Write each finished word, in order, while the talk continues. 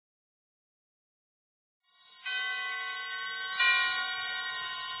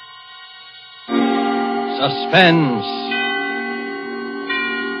Suspense.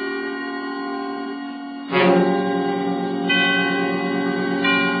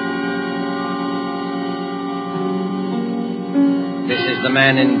 This is the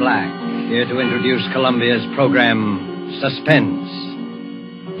Man in Black, here to introduce Columbia's program, Suspense.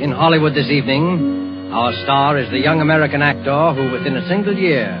 In Hollywood this evening, our star is the young American actor who, within a single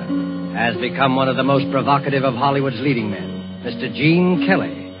year, has become one of the most provocative of Hollywood's leading men, Mr. Gene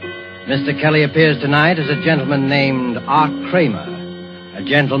Kelly. Mr. Kelly appears tonight as a gentleman named Art Kramer, a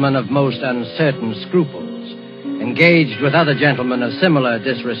gentleman of most uncertain scruples, engaged with other gentlemen of similar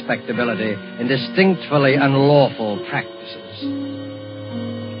disrespectability in distinctly unlawful practices.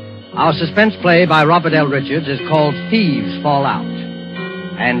 Our suspense play by Robert L. Richards is called Thieves Fall Out.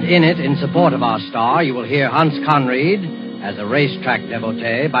 And in it, in support of our star, you will hear Hans Conried as a racetrack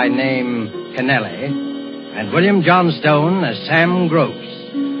devotee by name Kennelly, and William Johnstone as Sam Gross.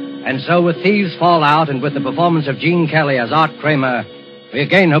 And so with Thieves Fall Out and with the performance of Gene Kelly as Art Kramer, we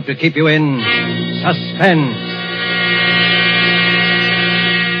again hope to keep you in suspense.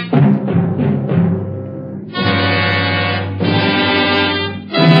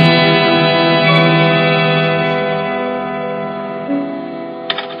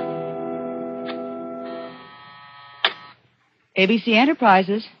 ABC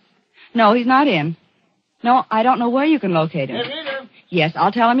Enterprises. No, he's not in. No, I don't know where you can locate him. Hey, Rita. Yes,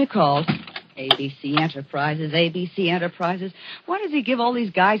 I'll tell him you called. ABC Enterprises, ABC Enterprises. Why does he give all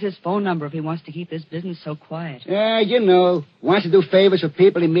these guys his phone number if he wants to keep this business so quiet? You know. Wants to do favors for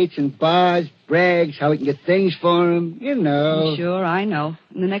people he meets in bars, brags, how he can get things for him. You know. Sure, I know.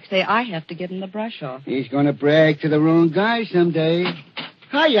 And the next day I have to get him the brush off. He's going to brag to the wrong guy someday.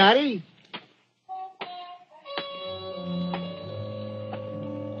 Hi, Yachty.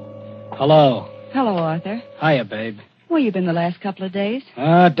 Hello. Hello, Arthur. Hiya, babe. Where you been the last couple of days?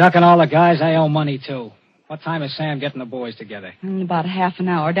 Ducking all the guys I owe money to. What time is Sam getting the boys together? In about a half an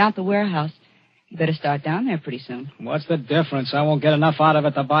hour, down at the warehouse. You better start down there pretty soon. What's the difference? I won't get enough out of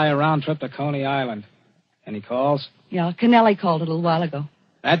it to buy a round trip to Coney Island. Any calls? Yeah, Kennelly called a little while ago.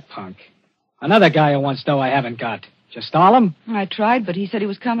 That punk. Another guy who wants dough I haven't got. Just stall him? I tried, but he said he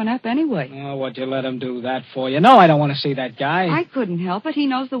was coming up anyway. Oh, what'd you let him do that for? You know I don't want to see that guy. I couldn't help it. He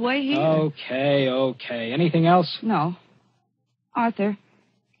knows the way here. Okay. Anything else? No. Arthur,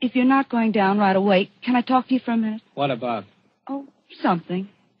 if you're not going down right away, can I talk to you for a minute? What about? Oh, something.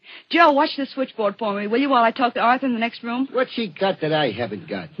 Joe, watch the switchboard for me, will you, while I talk to Arthur in the next room? What's he got that I haven't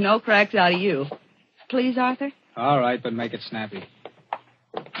got? No cracks out of you. Please, Arthur? All right, but make it snappy.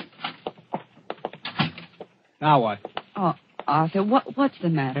 Now what? Oh, Arthur, what's the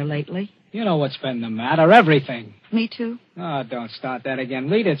matter lately? You know what's been the matter. Everything. Me too? Oh, don't start that again.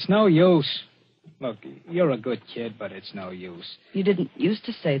 Rita, it's no use. Look, you're a good kid, but it's no use. You didn't used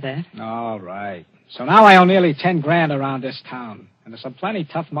to say that. All right. So now I owe nearly 10 grand around this town. And there's some plenty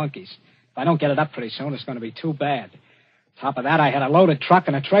tough monkeys. If I don't get it up pretty soon, it's going to be too bad. Top of that, I had a loaded truck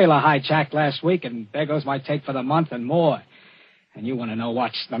and a trailer hijacked last week, and there goes my take for the month and more. And you want to know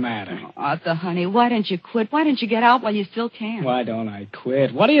what's the matter. Oh, Arthur, honey, why don't you quit? Why don't you get out while you still can? Why don't I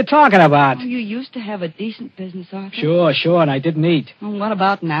quit? What are you talking about? Oh, you used to have a decent business, Arthur. Sure, and I didn't eat. Well, what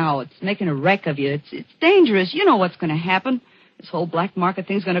about now? It's making a wreck of you. It's dangerous. You know what's going to happen. This whole black market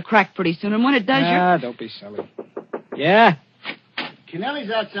thing's going to crack pretty soon, and when it does, don't be silly. Yeah?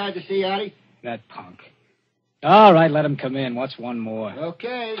 Kennelly's outside to see Yachty. That punk. All right, let him come in. What's one more?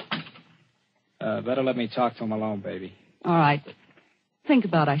 Okay. Better let me talk to him alone, baby. All right. Think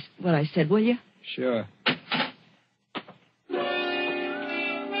about what I said, will you? Sure.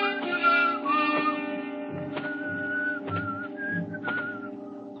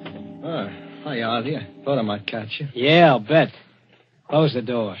 Hi, Artie. I thought I might catch you. Yeah, I'll bet. Close the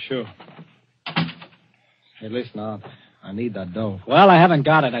door. Sure. Hey, listen, Art. I need that dough. Well, I haven't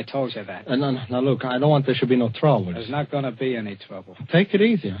got it. I told you that. No, look, I don't want there should be no trouble. There's not going to be any trouble. Take it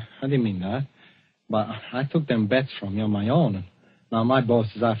easy. I didn't mean that. But I took them bets from you on my own, and now my boss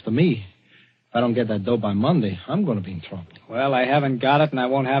is after me. If I don't get that dough by Monday, I'm going to be in trouble. Well, I haven't got it, and I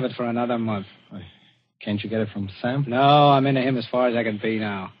won't have it for another month. Can't you get it from Sam? No, I'm into him as far as I can be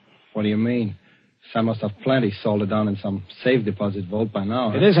now. What do you mean? Sam must have plenty sold it down in some safe deposit vault by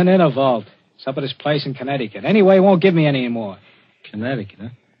now. It isn't in a vault. It's up at his place in Connecticut. Anyway, he won't give me any more. Connecticut, huh?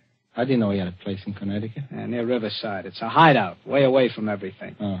 I didn't know he had a place in Connecticut. Near Riverside. It's a hideout, way away from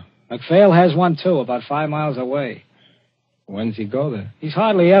everything. Oh. McPhail has one, too, about 5 miles away. When's he go there? He's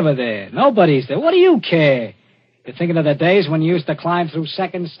hardly ever there. Nobody's there. What do you care? You're thinking of the days when you used to climb through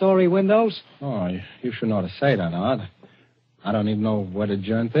second-story windows? Oh, you should know to say that, Art. I don't even know where the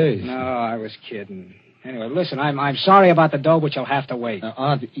joint is. No, I was kidding. Anyway, listen, I'm sorry about the dough, but you'll have to wait.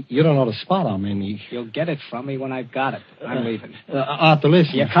 Art, you don't know the spot I'm in. You'll get it from me when I've got it. I'm leaving. Art,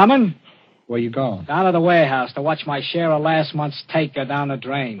 listen. You coming? Where you going? Down to the warehouse to watch my share of last month's take go down the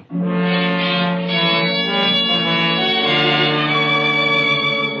drain.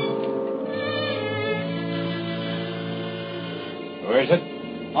 Where is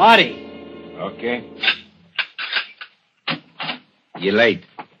it? Artie. Okay. You late?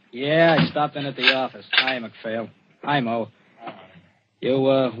 Yeah, I stopped in at the office. Hi, McPhail. Hi, Mo. You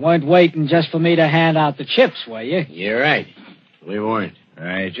weren't waiting just for me to hand out the chips, were you? You're right. We weren't.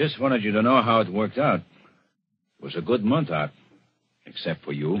 I just wanted you to know how it worked out. It was a good month out, except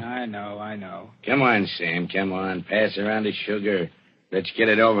for you. I know. Come on, Sam. Come on. Pass around the sugar. Let's get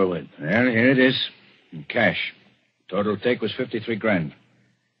it over with. Well, here it is. In cash. Total take was 53 grand.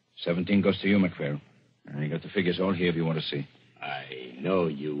 17 goes to you, McPhail. And you got the figures all here if you want to see. I know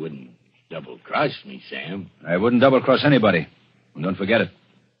you wouldn't double-cross me, Sam. I wouldn't double-cross anybody. And don't forget it.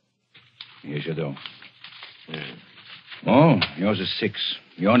 Here's your dough. Oh, yours is 6.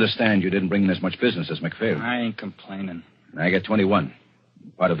 You understand you didn't bring in as much business as McPhail. I ain't complaining. I get 21.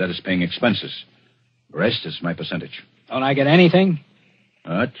 Part of that is paying expenses. The rest is my percentage. Don't I get anything?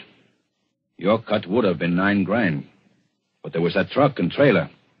 What? Your cut would have been 9 grand. But there was that truck and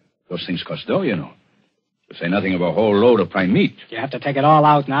trailer. Those things cost dough, you know. To say nothing of a whole load of prime meat. You have to take it all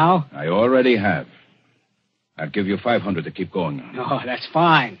out now? I already have. I'll give you 500 to keep going on. Oh, that's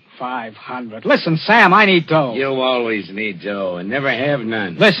fine. 500. Listen, Sam, I need dough. You always need dough and never have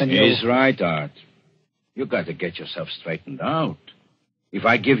none. Listen, you... He's right, Art. You got to get yourself straightened out. If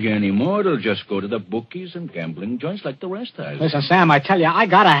I give you any more, it'll just go to the bookies and gambling joints like the rest has. Listen, Sam, I tell you, I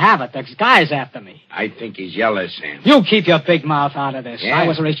gotta have it. There's guys after me. I think he's jealous, Sam. You keep your big mouth out of this. Yeah? I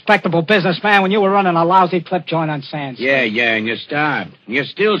was a respectable businessman when you were running a lousy clip joint on Sand Street. Yeah, and you're starved. And you're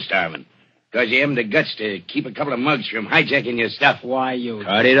still starving. Because you haven't the guts to keep a couple of mugs from hijacking your stuff. Why, you...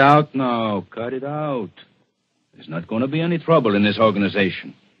 Cut it out now. Cut it out. There's not going to be any trouble in this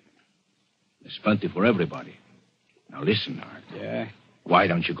organization. There's plenty for everybody. Now listen, Art. Yeah? Why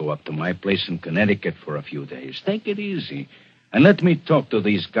don't you go up to my place in Connecticut for a few days? Take it easy. And let me talk to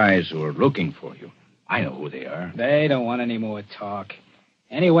these guys who are looking for you. I know who they are. They don't want any more talk.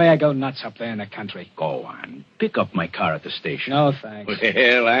 Anyway, I go nuts up there in the country. Go on. Pick up my car at the station. No, thanks.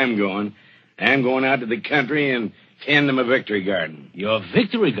 Well, I'm going. I'm going out to the country and tend them a victory garden. Your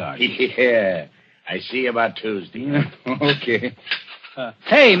victory garden? Yeah. I see you about Tuesday. Okay.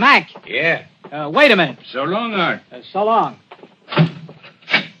 Hey, Mac. Yeah. Wait a minute. So long, Art. So long.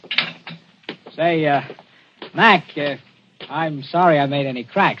 Say, Mac, I'm sorry I made any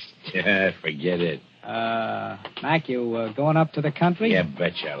cracks. Yeah, forget it. Mac, you going up to the country? Yeah,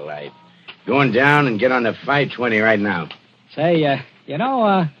 bet your life. Going down and get on the 520 right now. Say,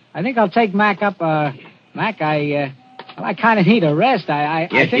 I think I'll take Mac up. Mac, I kind of need a rest. I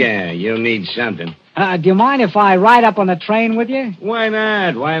think... Yeah, you'll need something. Do you mind if I ride up on the train with you? Why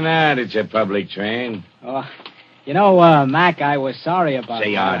not? Why not? It's a public train. Mac, I was sorry about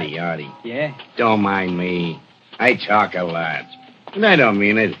Say, that. Artie. Yeah? Don't mind me. I talk a lot. And I don't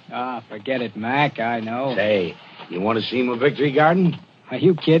mean it. Forget it, Mac. I know. Say, you want to see my victory garden? Are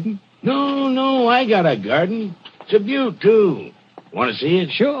you kidding? No, I got a garden. It's a beaut, too. Want to see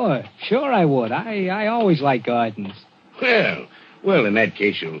it? Sure I would. I always like gardens. Well, in that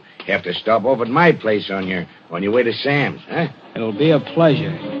case, you'll have to stop over at my place on your way to Sam's, huh? It'll be a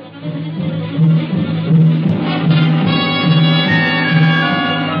pleasure.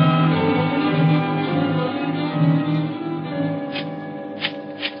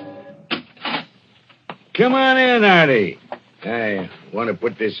 Come on in, Artie. I want to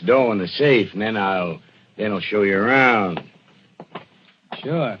put this dough in the safe, and then I'll show you around.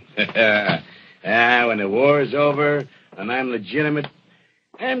 Sure. When the war is over and I'm legitimate,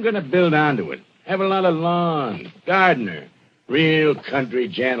 I'm going to build onto it. Have a lot of lawn, gardener, real country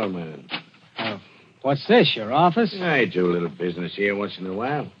gentleman. What's this, your office? I do a little business here once in a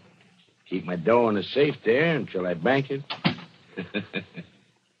while. Keep my dough in the safe there until I bank it.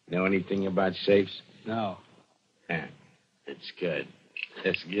 Know anything about safes? No. That's good.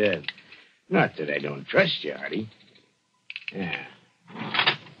 That's good. Not that I don't trust you, Artie. Yeah.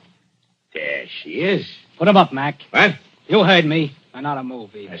 There she is. Put him up, Mac. What? You heard me. I'm not a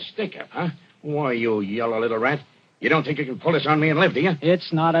move either. A stick-up, huh? Why, you yellow little rat. You don't think you can pull this on me and live, do you?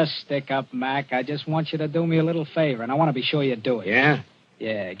 It's not a stick-up, Mac. I just want you to do me a little favor, and I want to be sure you do it. Yeah?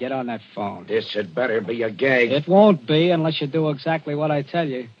 Yeah, get on that phone. This had better be a gag. It won't be unless you do exactly what I tell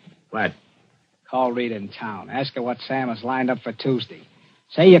you. What? Call Rita in town. Ask her what Sam has lined up for Tuesday.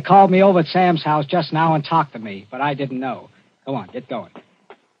 Say you called me over at Sam's house just now and talked to me, but I didn't know. Go on, get going.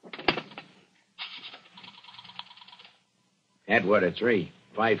 Atwater 3,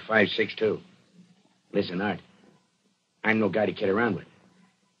 5562. Listen, Art. I'm no guy to kid around with.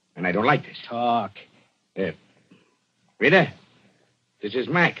 And I don't like this. Talk. Rita, this is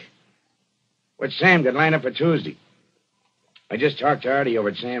Mac. What's Sam got lined up for Tuesday? I just talked to Artie over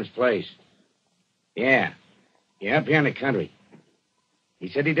at Sam's place. Yeah. Yeah, up here in the country. He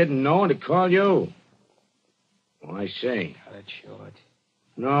said he didn't know and to call you. Oh, I say. Cut it short.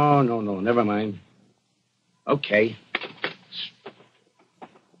 No. Never mind. Okay.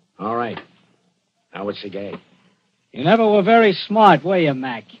 All right. Now what's the gag? You never were very smart, were you,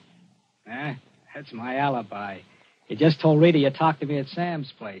 Mac? That's my alibi. You just told Rita you talked to me at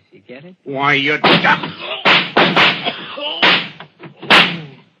Sam's place. You get it? Why, you...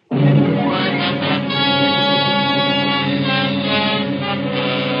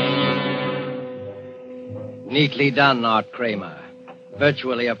 Neatly done, Art Kramer.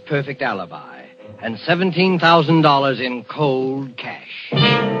 Virtually a perfect alibi. And $17,000 in cold cash.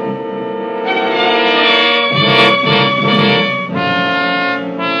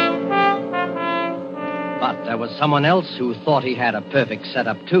 But there was someone else who thought he had a perfect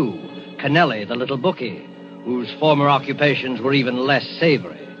setup, too. Kennelly, the little bookie, whose former occupations were even less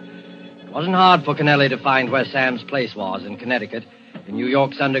savory. It wasn't hard for Kennelly to find where Sam's place was in Connecticut, in New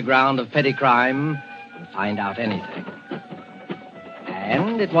York's underground of petty crime, and find out anything.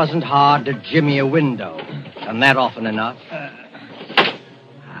 And it wasn't hard to jimmy a window. Done that often enough.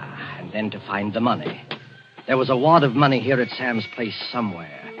 And then to find the money. There was a wad of money here at Sam's place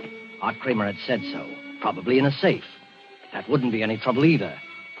somewhere. Art Kramer had said so. Probably in a safe. That wouldn't be any trouble either.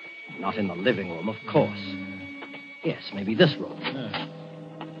 Not in the living room, of course. Yes, maybe this room.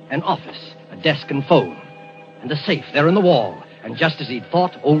 An office, a desk and phone. And a safe there in the wall. And just as he'd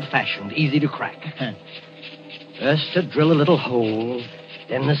thought, old-fashioned, easy to crack. First to drill a little hole,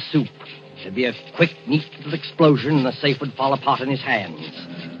 then the soup. There'd be a quick, neat little explosion, and the safe would fall apart in his hands.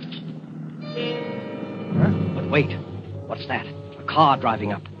 But wait, what's that? A car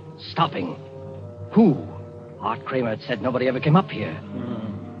driving up, stopping. Who? Art Kramer had said nobody ever came up here.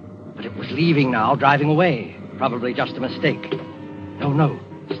 But it was leaving now, driving away. Probably just a mistake. No.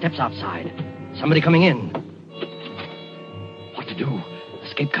 Steps outside. Somebody coming in. What to do?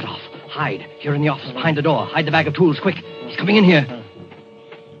 Escape cut off. Hide. Here in the office, behind the door. Hide the bag of tools, quick. He's coming in here.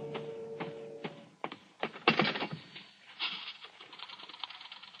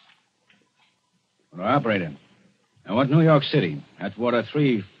 Well, operator. I want New York City. Atwater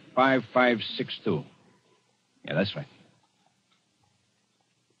 3, 5562. Yeah, that's right.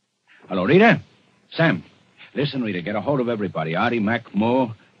 Hello, Rita? Sam. Listen, Rita, get a hold of everybody. Artie, Mac,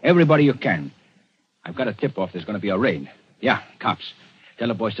 Mo, everybody you can. I've got a tip-off there's going to be a raid. Yeah, cops. Tell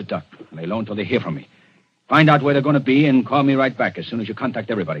the boys to duck. Lay low until they hear from me. Find out where they're going to be and call me right back as soon as you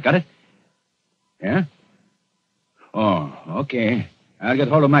contact everybody. Got it? Yeah? Oh, okay. I'll get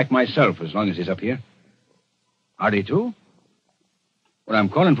hold of Mac myself as long as he's up here. Artie, too? Well, I'm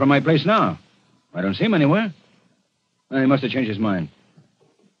calling from my place now. I don't see him anywhere. Well, he must have changed his mind.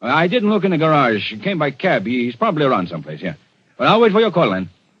 I didn't look in the garage. He came by cab. He's probably around someplace, yeah. Well, I'll wait for your call, then.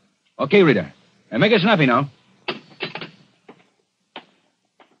 Okay, Rita. And make it snappy now.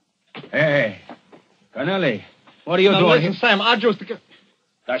 Hey, Kennelly, what are you doing? Listen, Sam, I just...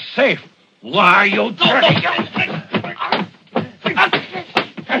 The safe. Why are you doing?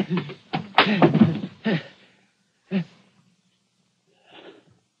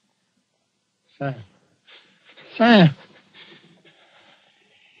 Sam.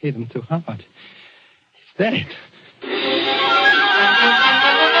 Hit him too hard. He's dead.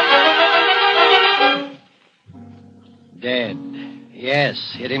 Dead.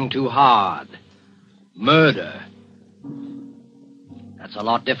 Yes, hit him too hard. Murder. That's a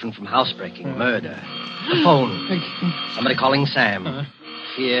lot different from housebreaking. Murder. The phone. Somebody calling Sam.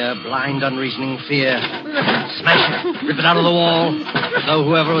 Fear, blind, unreasoning fear. Smash it. Rip it out of the wall. As though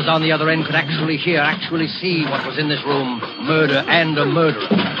whoever was on the other end could actually hear, actually see what was in this room. Murder and a murderer.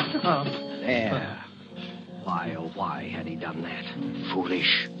 There. Why, oh, why had he done that?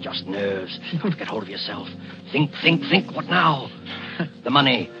 Foolish. Just nerves. Don't get hold of yourself. Think. What now? The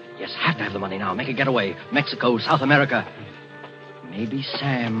money. Yes, have to have the money now. Make a getaway. Mexico, South America. Maybe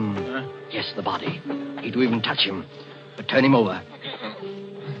Sam. Yes, the body. Hate to even touch him. But turn him over.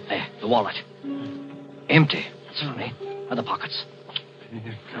 There, the wallet. Empty. That's funny. Other pockets.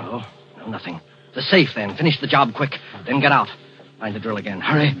 No, nothing. The safe, then. Finish the job quick. Then get out. Find the drill again.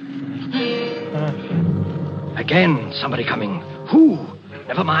 Hurry. Again, somebody coming. Who?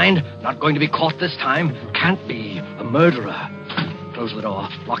 Never mind. Not going to be caught this time. Can't be. A murderer. Close the door.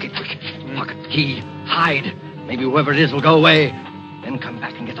 Lock it quick. Pocket the key. Hide. Maybe whoever it is will go away. Then come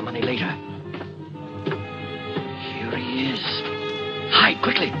back and get the money later. Here he is.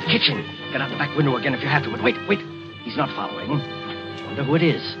 Quickly, the kitchen. Get out the back window again if you have to. But wait. He's not following. Wonder who it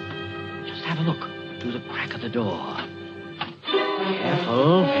is. Just have a look through the crack of the door.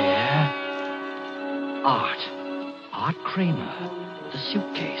 Careful, there. Art Kramer. The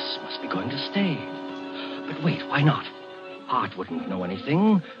suitcase must be going to stay. But wait, why not? Art wouldn't know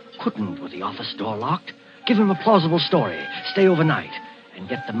anything. Couldn't with the office door locked. Give him a plausible story. Stay overnight and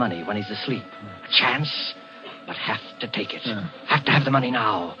get the money when he's asleep. A chance, but have to take it. Have to have the money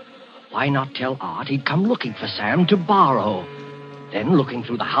now. Why not tell Art he'd come looking for Sam to borrow? Then, looking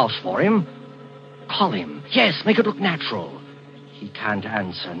through the house for him, call him. Yes, make it look natural. He can't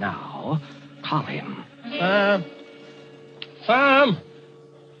answer now. Call him. Sam?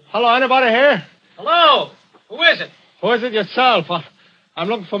 Hello, anybody here? Hello. Who is it? Who is it yourself? I'm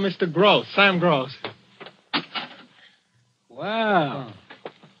looking for Mr. Gross, Sam Gross. Well,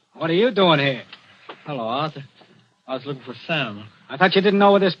 what are you doing here? Hello, Arthur. I was looking for Sam. I thought you didn't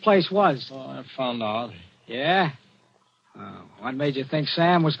know where this place was. Oh, I found out. Yeah? What made you think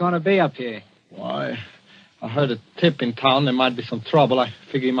Sam was going to be up here? Why, I heard a tip in town there might be some trouble. I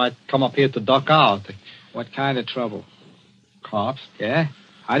figured he might come up here to duck out. What kind of trouble? Cops? Yeah?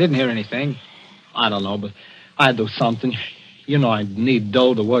 I didn't hear anything. I don't know, but I'd do something. You know I need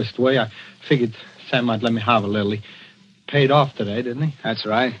dough the worst way. I figured Sam might let me have a little. He paid off today, didn't he? That's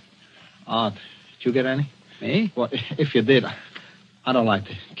right. Did you get any? Me? Well, if you did, I don't like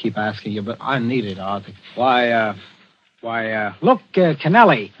to keep asking you, but I need it, Arthur. Look,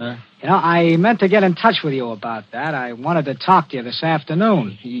 Kennelly. Huh? You know, I meant to get in touch with you about that. I wanted to talk to you this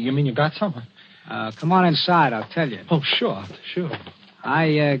afternoon. You mean you got something? Come on inside, I'll tell you. Oh, sure.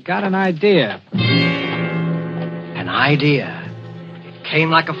 I got an idea. An idea. It came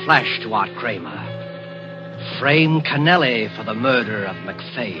like a flash to Art Kramer. Frame Kennelly for the murder of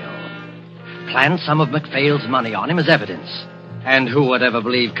MacPhail. Plant some of MacPhail's money on him as evidence. And who would ever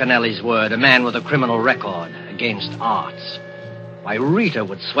believe Kennelly's word, a man with a criminal record, against Art's? Why, Rita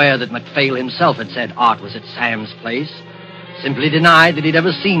would swear that MacPhail himself had said Art was at Sam's place. Simply denied that he'd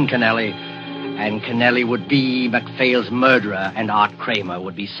ever seen Kennelly. And Kennelly would be MacPhail's murderer, and Art Kramer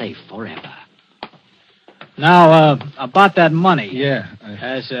would be safe forever. Now, about that money. Yeah.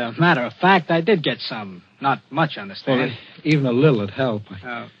 As a matter of fact, I did get some. Not much, understand. Well, even a little would help.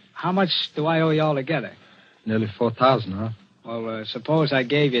 How much do I owe you altogether? Nearly 4,000, huh? Well, suppose I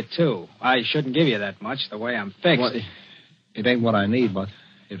gave you 2. I shouldn't give you that much, the way I'm fixed. Well, it ain't what I need, but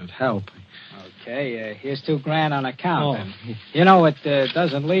it'd help. Okay, here's $2,000 on account, then. Oh. You know, it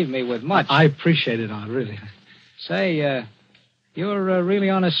doesn't leave me with much. I appreciate it, Art, really. Say, you're really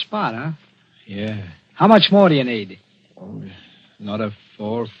on the spot, huh? Yeah. How much more do you need? Oh, another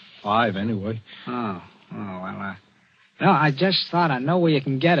 4 or 5, anyway. Oh, well, I just thought I know where you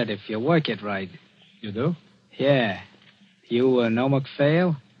can get it if you work it right. You do? Yeah. You know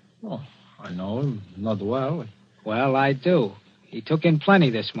MacPhail? Oh, I know him. Not well. Well, I do. He took in plenty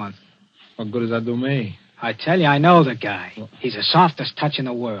this month. What good does that do me? I tell you, I know the guy. He's the softest touch in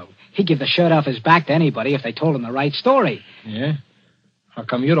the world. He'd give the shirt off his back to anybody if they told him the right story. Yeah? How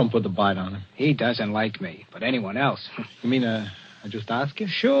come you don't put the bite on him? He doesn't like me, but anyone else. You mean, I just ask you?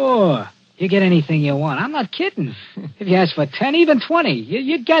 Sure. You get anything you want. I'm not kidding. If you ask for 10, even 20,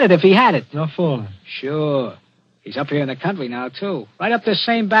 you'd get it if he had it. No fooling. Sure. He's up here in the country now, too. Right up this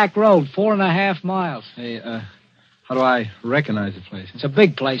same back road, 4.5 miles. Hey, how do I recognize the place? It's a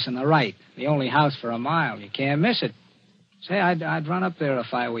big place on the right. The only house for a mile. You can't miss it. Say, I'd run up there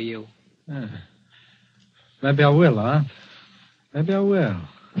if I were you. Yeah. Maybe I will, huh? Maybe I will.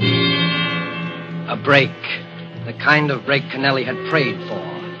 A break. The kind of break Kennelly had prayed for.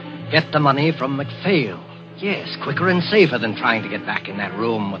 Get the money from MacPhail. Yes, quicker and safer than trying to get back in that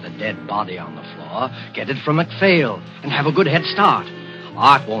room with a dead body on the floor. Get it from MacPhail and have a good head start.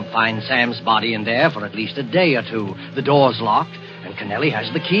 Art won't find Sam's body in there for at least a day or two. The door's locked, and Kennelly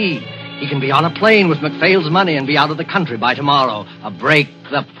has the key. He can be on a plane with MacPhail's money and be out of the country by tomorrow. A break,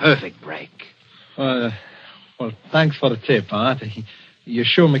 the perfect break. Well, thanks for the tip, Art. You're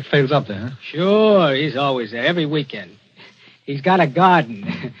sure MacPhail's up there, huh? Sure, he's always there, every weekend. He's got a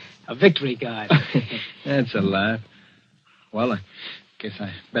garden, a victory garden. That's a laugh. Well, I guess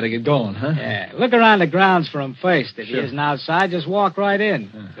I better get going, huh? Yeah, look around the grounds for him first. If Sure. he isn't outside, just walk right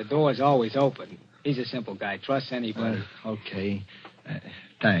in. The door's always open. He's a simple guy. Trust anybody. Okay.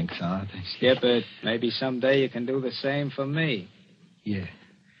 Thanks, Art. Skip it. Maybe someday you can do the same for me. Yeah.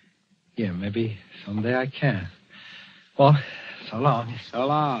 Yeah, maybe someday I can. Well, so long. So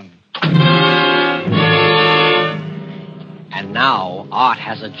long. And now Art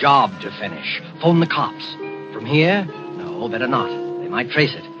has a job to finish. Phone the cops. From here? No, better not. They might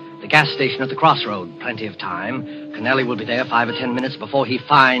trace it. The gas station at the crossroad. Plenty of time. Kennelly will be there 5 or 10 minutes before he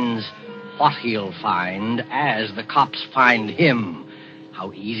finds what he'll find as the cops find him.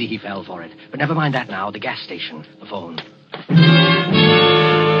 How easy he fell for it. But never mind that now. The gas station. The phone.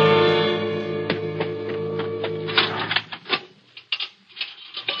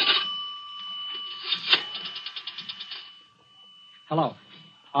 Hello.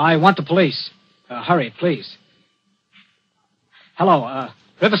 I want the police. Hurry, please. Hello,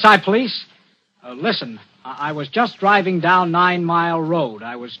 Riverside Police? Listen, I was just driving down 9 Mile Road.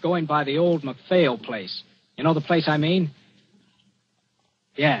 I was going by the old McPhail place. You know the place I mean?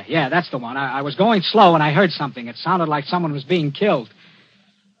 Yeah, that's the one. I was going slow and I heard something. It sounded like someone was being killed.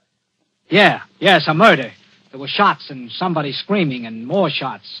 Yes, a murder. There were shots and somebody screaming and more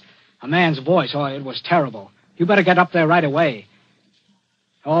shots. A man's voice. Oh, it was terrible. You better get up there right away.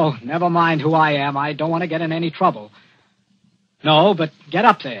 Oh, never mind who I am. I don't want to get in any trouble. No, but get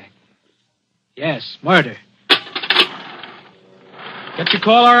up there. Yes, murder. Get your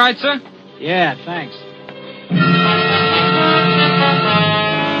call all right, sir? Yeah, thanks.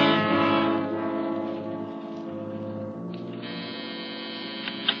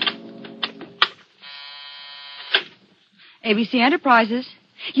 ABC Enterprises.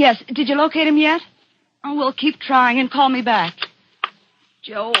 Yes, did you locate him yet? Oh, we'll keep trying and call me back.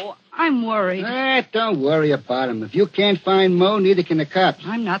 Joe, I'm worried. Don't worry about him. If you can't find Mo, neither can the cops.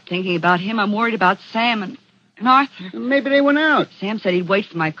 I'm not thinking about him. I'm worried about Sam and Arthur. Maybe they went out. Sam said he'd wait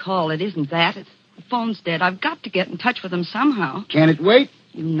for my call. It isn't that. The phone's dead. I've got to get in touch with him somehow. Can it wait?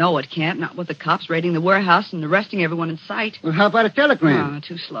 You know it can't. Not with the cops raiding the warehouse and arresting everyone in sight. Well, how about a telegram? Oh,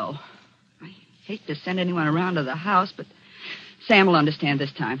 too slow. I hate to send anyone around to the house, but Sam will understand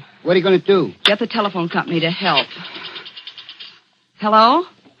this time. What are you going to do? Get the telephone company to help. Hello?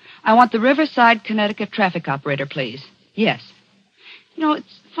 I want the Riverside, Connecticut traffic operator, please. Yes. You know,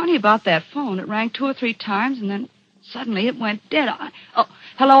 it's funny about that phone. It rang 2 or 3 times, and then suddenly it went dead.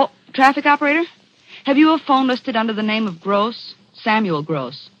 Hello, traffic operator? Have you a phone listed under the name of Gross? Samuel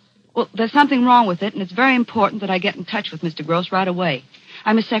Gross. Well, there's something wrong with it, and it's very important that I get in touch with Mr. Gross right away.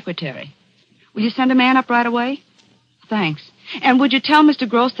 I'm his secretary. Will you send a man up right away? Thanks. And would you tell Mr.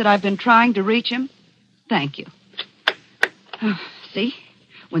 Gross that I've been trying to reach him? Thank you. See?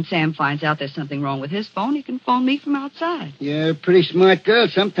 When Sam finds out there's something wrong with his phone, he can phone me from outside. You're a pretty smart girl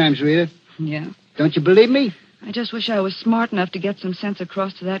sometimes, Rita. Yeah. Don't you believe me? I just wish I was smart enough to get some sense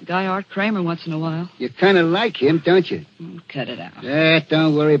across to that guy Art Kramer once in a while. You kind of like him, don't you? Cut it out.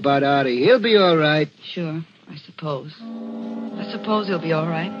 Don't worry about Artie. He'll be all right. Sure, I suppose. I suppose he'll be all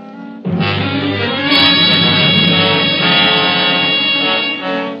right.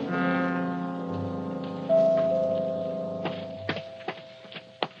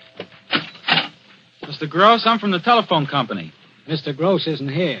 Mr. Gross, I'm from the telephone company. Mr. Gross isn't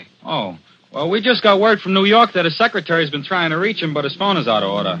here. Oh. Well, we just got word from New York that his secretary's been trying to reach him, but his phone is out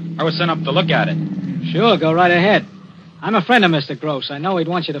of order. I was sent up to look at it. Sure, go right ahead. I'm a friend of Mr. Gross. I know he'd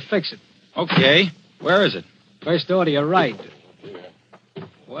want you to fix it. Okay. Where is it? First door to your right.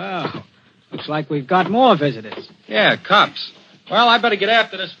 Well, looks like we've got more visitors. Yeah, cops. Well, I better get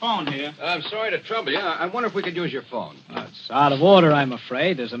after this phone here. I'm sorry to trouble you. I wonder if we could use your phone. It's out of order, I'm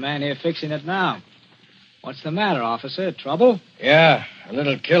afraid. There's a man here fixing it now. What's the matter, officer? Trouble? Yeah, a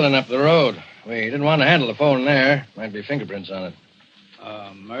little killing up the road. We didn't want to handle the phone there. Might be fingerprints on it.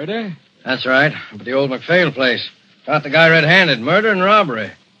 Murder? That's right. Up at the old McPhail place. Caught the guy red-handed. Murder and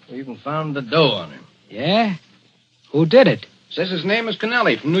robbery. We even found the dough on him. Yeah? Who did it? Says his name is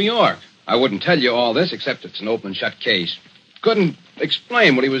Kennelly from New York. I wouldn't tell you all this except it's an open-shut case. Couldn't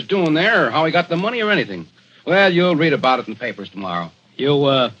explain what he was doing there or how he got the money or anything. Well, you'll read about it in the papers tomorrow. You,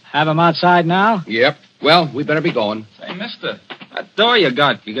 have him outside now? Yep. Well, we better be going. Say, mister, that door you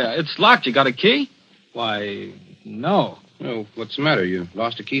got, it's locked. You got a key? Why, no. Oh, what's the matter? You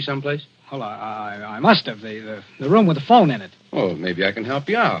lost a key someplace? Well, I must have. The room with the phone in it. Oh, maybe I can help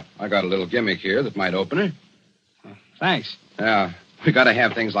you out. I got a little gimmick here that might open it. Thanks. Yeah, we got to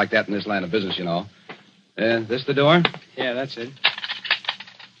have things like that in this line of business, you know. This the door? Yeah, that's it.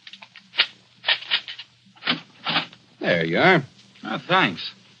 There you are. Oh,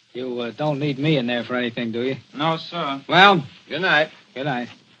 thanks. You don't need me in there for anything, do you? No, sir. Well, good night. Good night.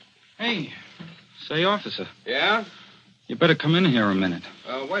 Hey, say, officer, Yeah? you better come in here a minute.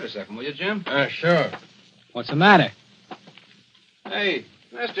 Wait a second, will you, Jim? Sure. What's the matter? Hey,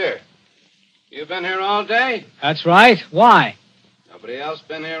 mister. You been here all day? That's right. Why? Nobody else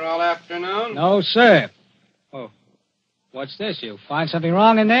been here all afternoon? No, sir. Oh, what's this? You find something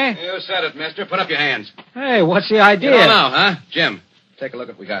wrong in there? You said it, mister. Put up your hands. Hey, what's the idea? You don't know, huh? Jim, take a look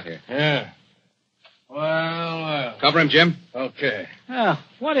at what we got here. Yeah. Well. Cover him, Jim. Okay. Oh,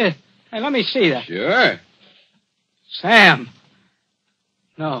 what is... Hey, let me see that. Sure. Sam.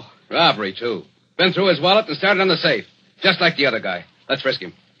 No. Robbery, too. Been through his wallet and started on the safe. Just like the other guy. Let's frisk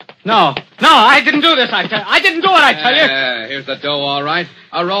him. No, I didn't do this, I tell you. I didn't do it, I tell you. Here's the dough, all right.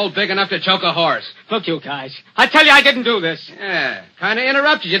 A roll big enough to choke a horse. Look, you guys. I tell you, I didn't do this. Yeah, kind of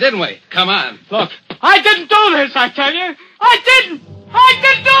interrupted you, didn't we? Come on. Look, I didn't do this, I tell you. I didn't do this. I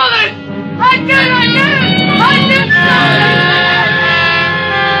didn't do this.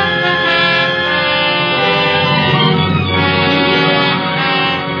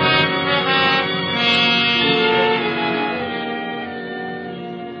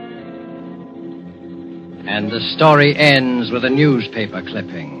 And the story ends with a newspaper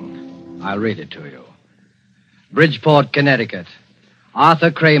clipping. I'll read it to you. Bridgeport, Connecticut.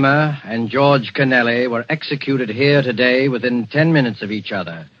 Arthur Kramer and George Kennelly were executed here today within 10 minutes of each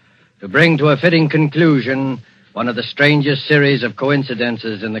other to bring to a fitting conclusion one of the strangest series of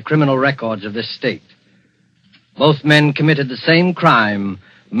coincidences in the criminal records of this state. Both men committed the same crime,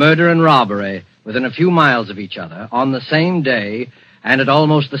 murder and robbery, within a few miles of each other on the same day and at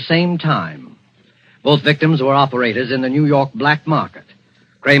almost the same time. Both victims were operators in the New York black market.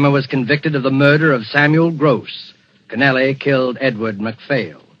 Kramer was convicted of the murder of Samuel Gross. Kennelly killed Edward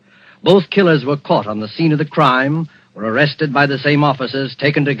MacPhail. Both killers were caught on the scene of the crime, were arrested by the same officers,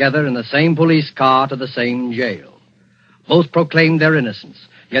 taken together in the same police car to the same jail. Both proclaimed their innocence,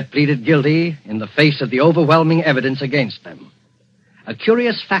 yet pleaded guilty in the face of the overwhelming evidence against them. A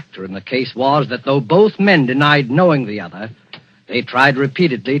curious factor in the case was that though both men denied knowing the other, they tried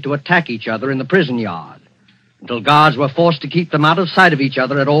repeatedly to attack each other in the prison yard, until guards were forced to keep them out of sight of each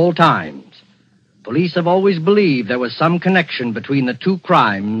other at all times. Police have always believed there was some connection between the two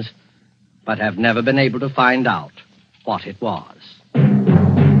crimes, but have never been able to find out what it was.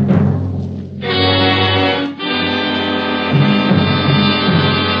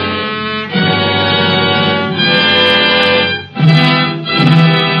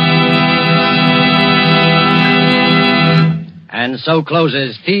 And so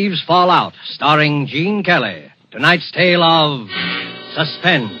closes Thieves Fall Out, starring Gene Kelly. Tonight's tale of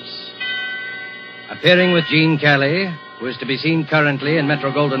Suspense. Appearing with Gene Kelly, who is to be seen currently in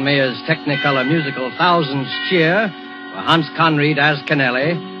Metro-Goldwyn-Mayer's Technicolor musical Thousands Cheer, were Hans Conried as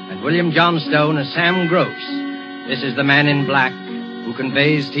Kennelly and William Johnstone as Sam Gross. This is the Man in Black, who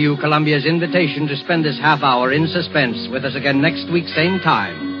conveys to you Columbia's invitation to spend this half hour in suspense with us again next week, same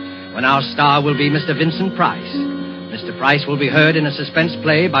time, when our star will be Mr. Vincent Price. Mr. Price will be heard in a suspense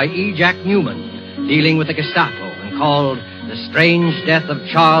play by E. Jack Newman, dealing with the Gestapo and called The Strange Death of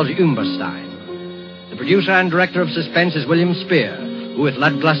Charles Umberstein. The producer and director of Suspense is William Spear, who with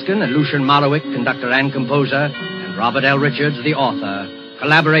Lud Gluskin and Lucian Marlowick, conductor and composer, and Robert L. Richards, the author,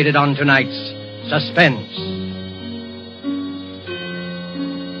 collaborated on tonight's Suspense.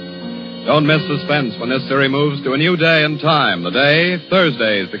 Don't miss Suspense when this series moves to a new day and time. The day,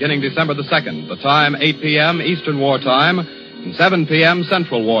 Thursdays, beginning December the 2nd. The time, 8 p.m. Eastern Wartime and 7 p.m.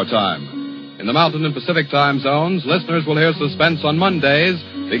 Central Wartime. In the Mountain and Pacific time zones, listeners will hear Suspense on Mondays,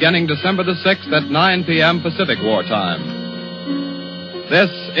 beginning December the 6th at 9 p.m. Pacific Wartime.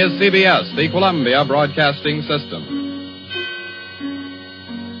 This is CBS, the Columbia Broadcasting System.